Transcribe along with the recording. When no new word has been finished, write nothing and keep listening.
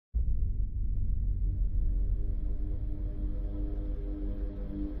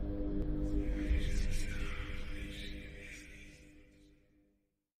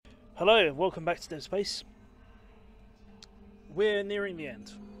Hello and welcome back to Dead Space. We're nearing the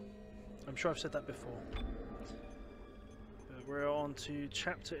end. I'm sure I've said that before. But we're on to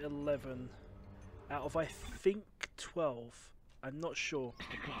chapter 11 out of I think 12. I'm not sure.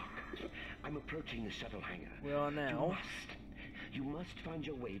 Mr. Clark, I'm approaching the shuttle hangar. We are now. You must find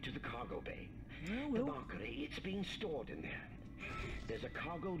your way to the cargo bay. No, the marker, it's being stored in there. There's a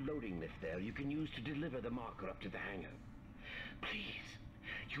cargo loading lift there you can use to deliver the marker up to the hangar. Please,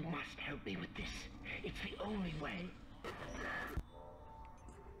 you must help me with this. It's the only way.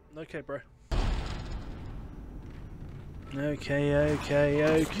 Okay, bro. Okay.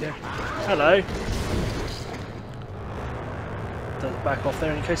 Hello. Don't back off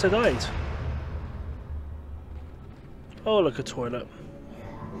there in case I died. Oh, look, a toilet.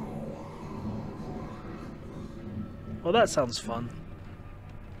 Well, that sounds fun.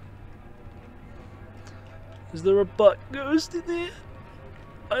 Is there a butt ghost in there?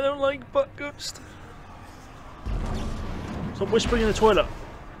 I don't like butt ghost. Stop whispering in the toilet.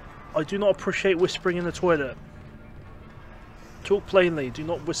 I do not appreciate whispering in the toilet. Talk plainly, do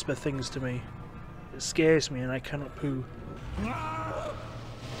not whisper things to me. It scares me and I cannot poo.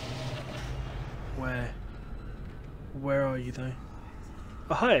 Where? Where are you though?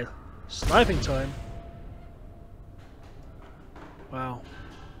 Oh hi! Sniping time! Wow.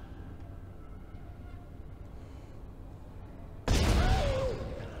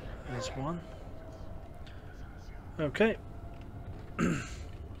 There's one. Okay.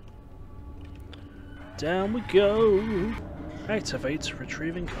 Down we go! Activate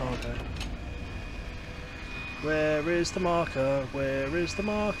retrieving cargo. Where is the marker? Where is the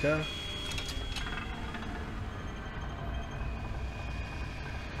marker?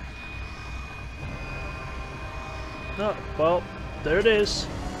 Oh, well, there it is.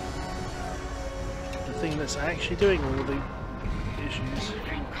 The thing that's actually doing all the issues.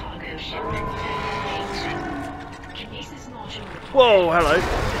 Whoa, hello.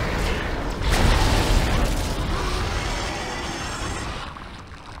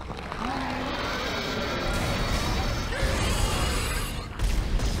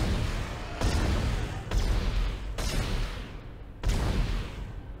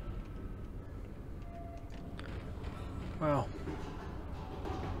 Wow.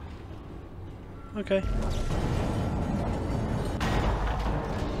 Okay.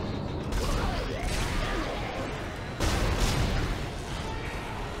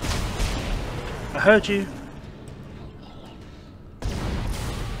 I heard you.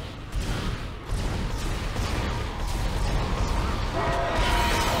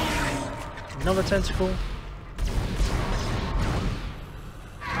 Another tentacle.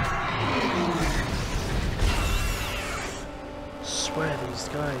 Swear these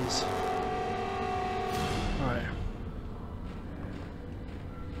guys. Alright.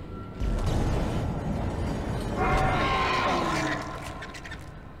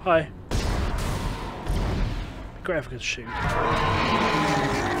 Hi. Great if I could shoot.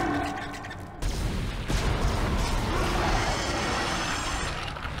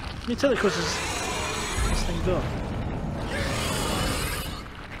 Can you tell it because this thing done?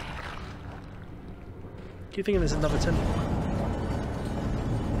 Keep thinking there's another tentacle.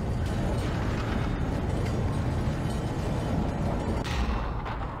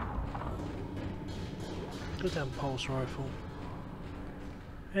 Good damn pulse rifle.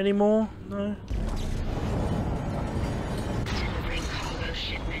 Any more? No? Delivering cargo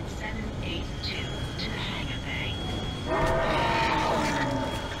shipment 782 to the hangar bay.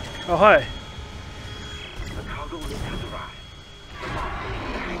 Oh, hi. The cargo lift has arrived. The marker is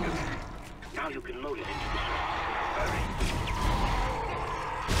in the hangar bay. Now you can load it into the ship. Hurry.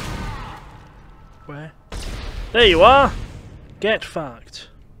 Where? There you are! Get fucked.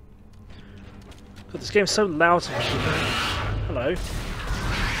 God, this game's so loud to me. Hello.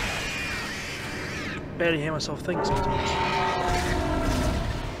 Barely hear myself think sometimes.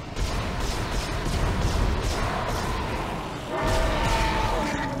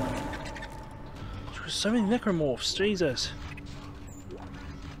 There's so many necromorphs, Jesus.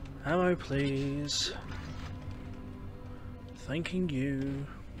 Ammo, please. Thanking you.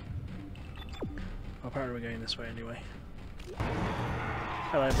 Apparently we're going this way anyway.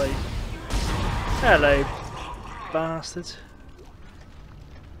 Hello, buddy. Hello, bastard.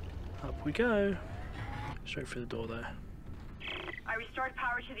 Up we go. Straight through the door there. I restored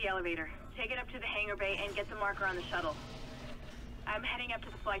power to the elevator. Take it up to the hangar bay and get the marker on the shuttle. I'm heading up to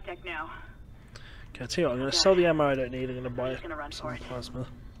the flight deck now. Okay, I'll tell you what, I'm going to sell the ammo I don't need. I'm going to buy run some plasma.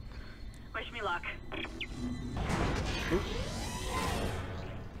 Wish me luck. Oops.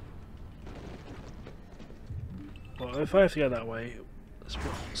 Well, if I have to go that way,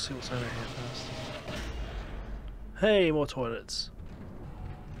 Let's see what's over here first. Hey, more toilets.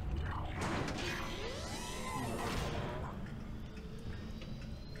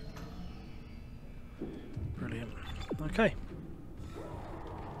 Brilliant. Okay.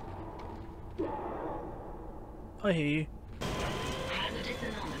 I hear you. Hazardous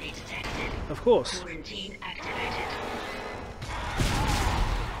anomaly detected. Of course. Quarantine activated.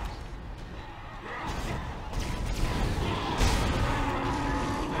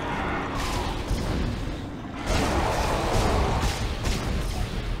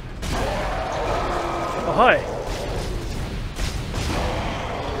 Oh, hi.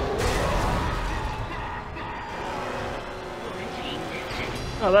 Quarantine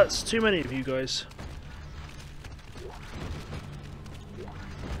lifted. Oh, that's too many of you guys.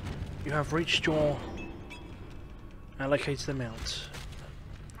 You have reached your allocated amount.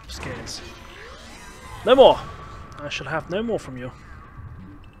 Scares. No more! I shall have no more from you.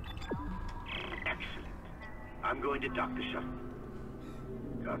 Excellent. I'm going to dock the shuttle.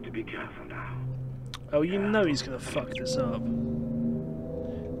 Got to be careful now. Oh, you know he's gonna fuck this up.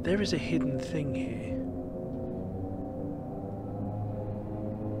 There is a hidden thing here.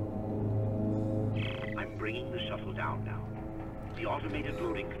 I'm bringing the shuttle down now. The automated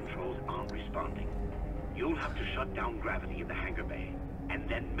loading controls aren't responding. You'll have to shut down gravity in the hangar bay, and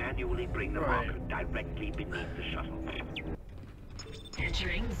then manually bring the Right. marker directly beneath the shuttle.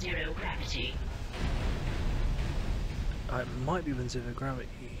 Entering zero gravity. It might be within zero gravity.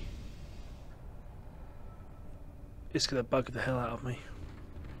 It's gonna bug the hell out of me.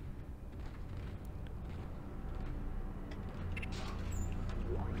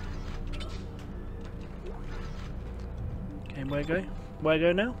 Okay, where I go? Where I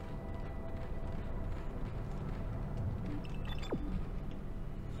go now?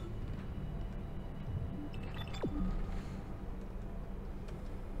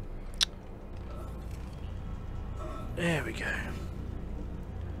 There we go.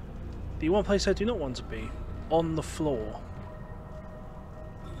 The one place I do not want to be, on the floor.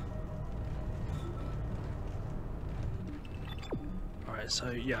 Alright,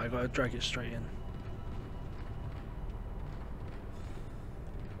 so yeah, I gotta drag it straight in.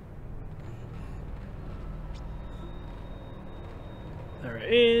 There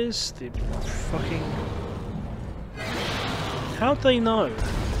it is, the fucking... How'd they know?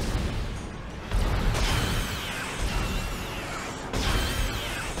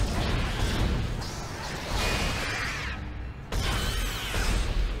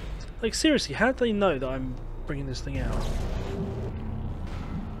 Like seriously, how'd they know that I'm bringing this thing out?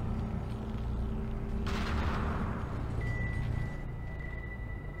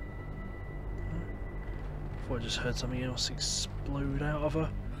 Thought I just heard something else explode out of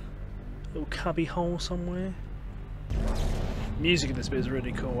a little cubby hole somewhere. Music in this bit is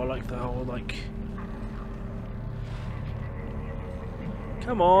really cool. I like the whole like...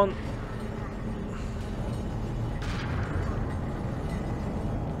 Come on!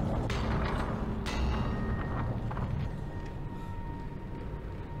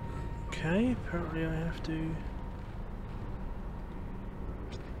 Okay, apparently I have to...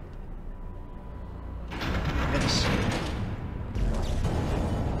 Yes.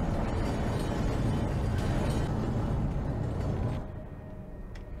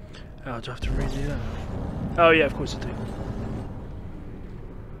 Oh, do I have to redo that? Oh yeah, of course I do.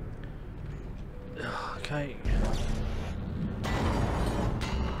 Okay.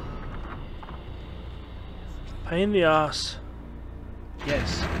 Pain in the ass.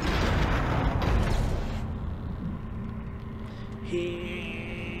 Yes.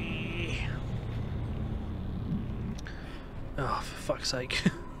 Oh, for fuck's sake.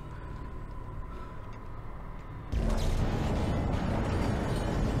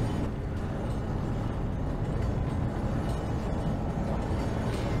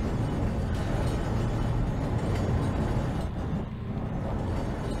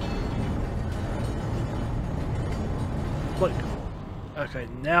 Look. Okay,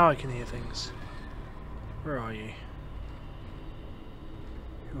 now I can hear things. Where are you?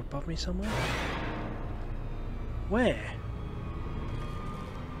 You're above me somewhere? Where?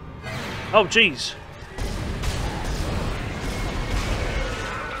 Oh, jeez.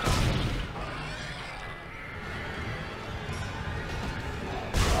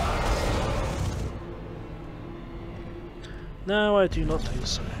 No, I do not think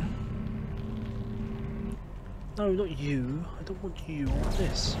so. No, not you. I don't want you. I want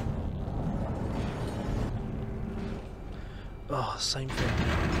this. Oh, same thing.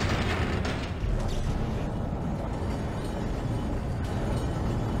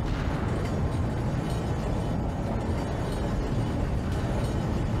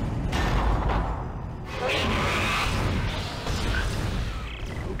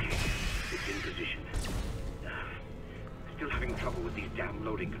 system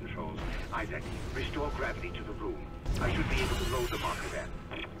loading controls. Isaac, restore gravity to the room. I should be able to load the marker there.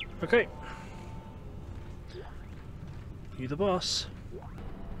 Okay. You the boss.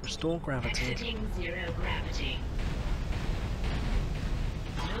 Restore gravity. Exiting 0 gravity.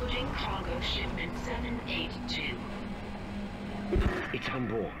 Loading cargo shipment 782. It's on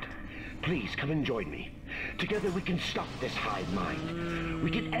board. Please come and join me. Together we can stop this hive mind.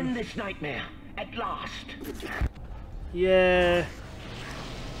 We can end this nightmare at last. Yeah.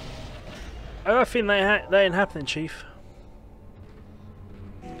 I don't think that ain't happening, Chief.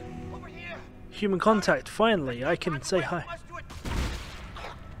 Over here. Human contact. Finally, I can say hi. Let's do it.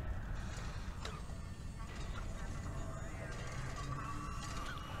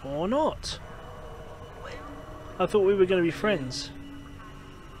 Or not. I thought we were going to be friends.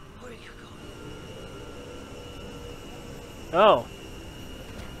 Where are you going? Oh.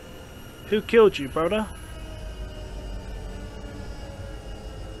 Who killed you, brother?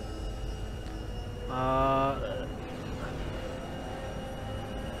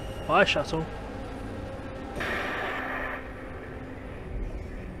 Bye, shuttle.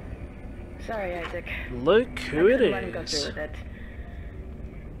 Sorry, Isaac. Look who I it couldn't let him go through is. with it.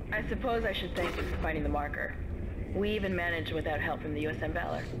 I suppose I should thank you for finding the marker. We even managed without help from the USM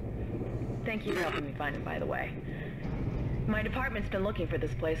Valor. Thank you for helping me find it, by the way. My department's been looking for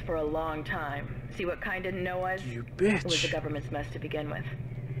this place for a long time. See what kind didn't know us? You It was the bitch. government's mess to begin with.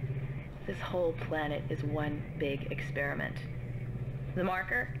 This whole planet is one big experiment. The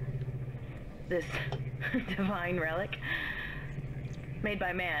marker? This divine relic? Made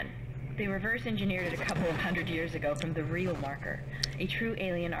by man. They reverse engineered it a couple of hundred years ago from the real marker, a true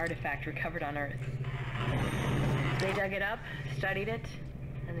alien artifact recovered on Earth. They dug it up, studied it,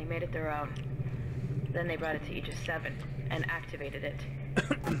 and they made it their own. Then they brought it to Aegis 7 and activated it.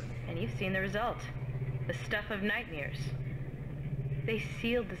 And you've seen the result. The stuff of nightmares. They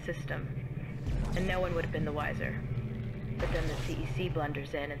sealed the system, and no one would have been the wiser. But then the CEC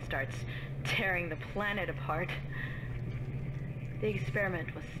blunders in and starts tearing the planet apart. The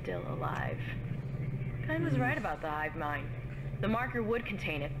experiment was still alive. Kine was right about the hive mind. The marker would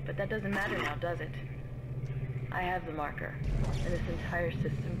contain it, but that doesn't matter now, does it? I have the marker, and this entire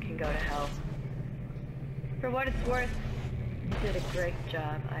system can go to hell. For what it's worth, you did a great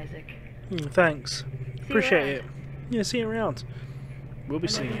job, Isaac. Thanks. you Appreciate around. it. Yeah, see you around. We'll be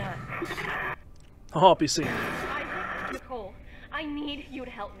Or maybe seeing you. not. I'll be seeing you. Isaac, Nicole, I need you to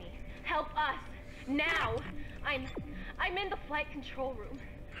help me. Help us. Now. I'm in the flight control room.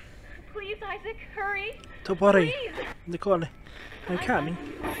 Please, Isaac, hurry. Don't worry. Please. Nicole, I'm coming.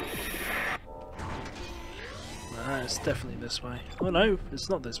 It's definitely this way. Oh no, it's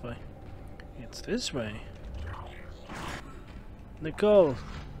not this way. It's this way. Nicole,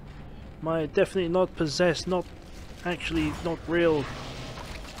 my definitely not possessed, not actually not real.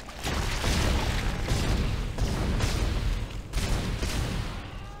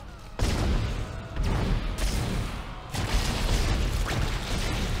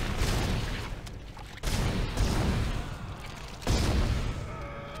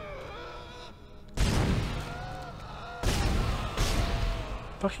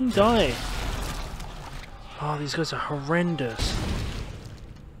 Fucking die. Oh, these guys are horrendous.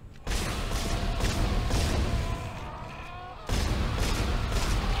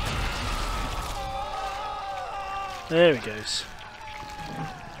 There he goes.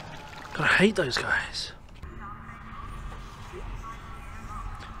 God, I hate those guys.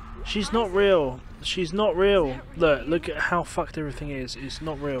 She's not real. She's not real. Look at how fucked everything is. It's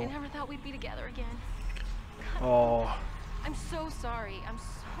not I real. never thought we'd be together again. Oh, I'm so sorry. I'm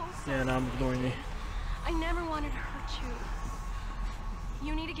so sorry. yeah, no, I'm ignoring you. I never wanted to hurt you.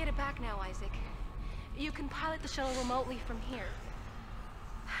 You need to get it back now, Isaac. You can pilot the shuttle remotely from here.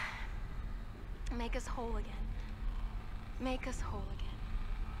 Make us whole again. Make us whole again.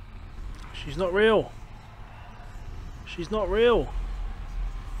 She's not real. She's not real.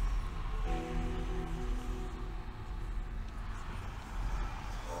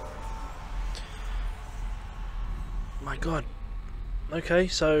 My God. Okay,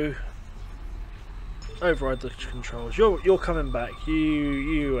 so override the controls. You're coming back.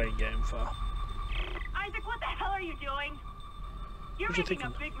 You ain't getting far. Isaac, what the hell are you doing? You're What you making a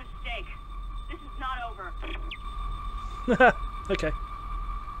thinking? big mistake. This is not over. Okay.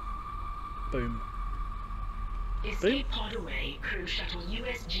 Boom. Escape pod away, crew shuttle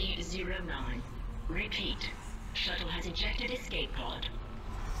USG-09. Repeat. Shuttle has ejected escape pod.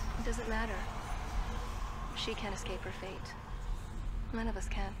 It doesn't matter. She can't escape her fate. None of us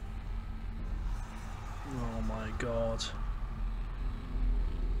can. Oh my God.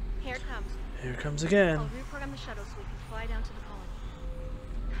 Here it comes. Here it comes again. I'll reprogram the shuttle so we can fly down to the colony.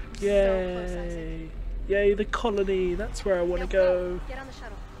 Yay! Yay, the colony. That's where I want to go. Get on the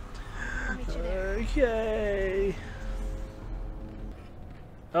shuttle. I'll meet you there. Yay!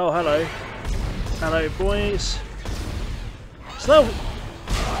 Oh, hello. Hello, boys. Slow.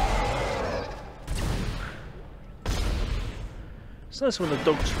 It's nice when the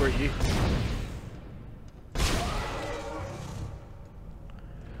dogs greet you.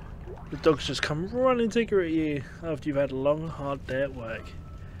 The dogs just come running to greet you after you've had a long, hard day at work.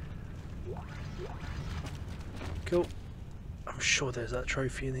 Cool. I'm sure there's that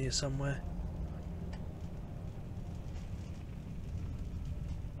trophy in here somewhere.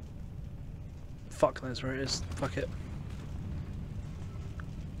 Fuck, that's where it is. Fuck it.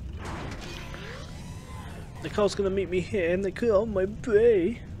 Nicole's gonna meet me here, Nicole, my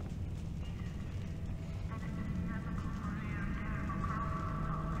bae.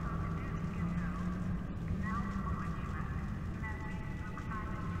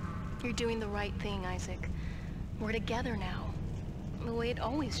 You're doing the right thing, Isaac. We're together now. The way it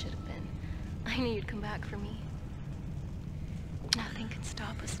always should have been. I knew you'd come back for me. Nothing can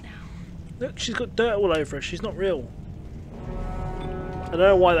stop us now. Look, she's got dirt all over her. She's not real. I don't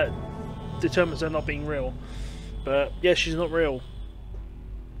know why that determines her not being real. But, yeah, she's not real.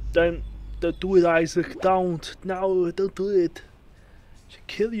 Don't do it, Isaac. Don't. No, don't do it. She'll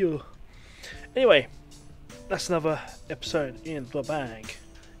kill you. Anyway, that's another episode in the bag.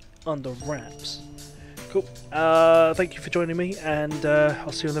 Under wraps. Cool. Thank you for joining me, and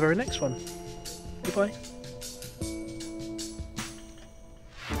I'll see you on the very next one. Goodbye.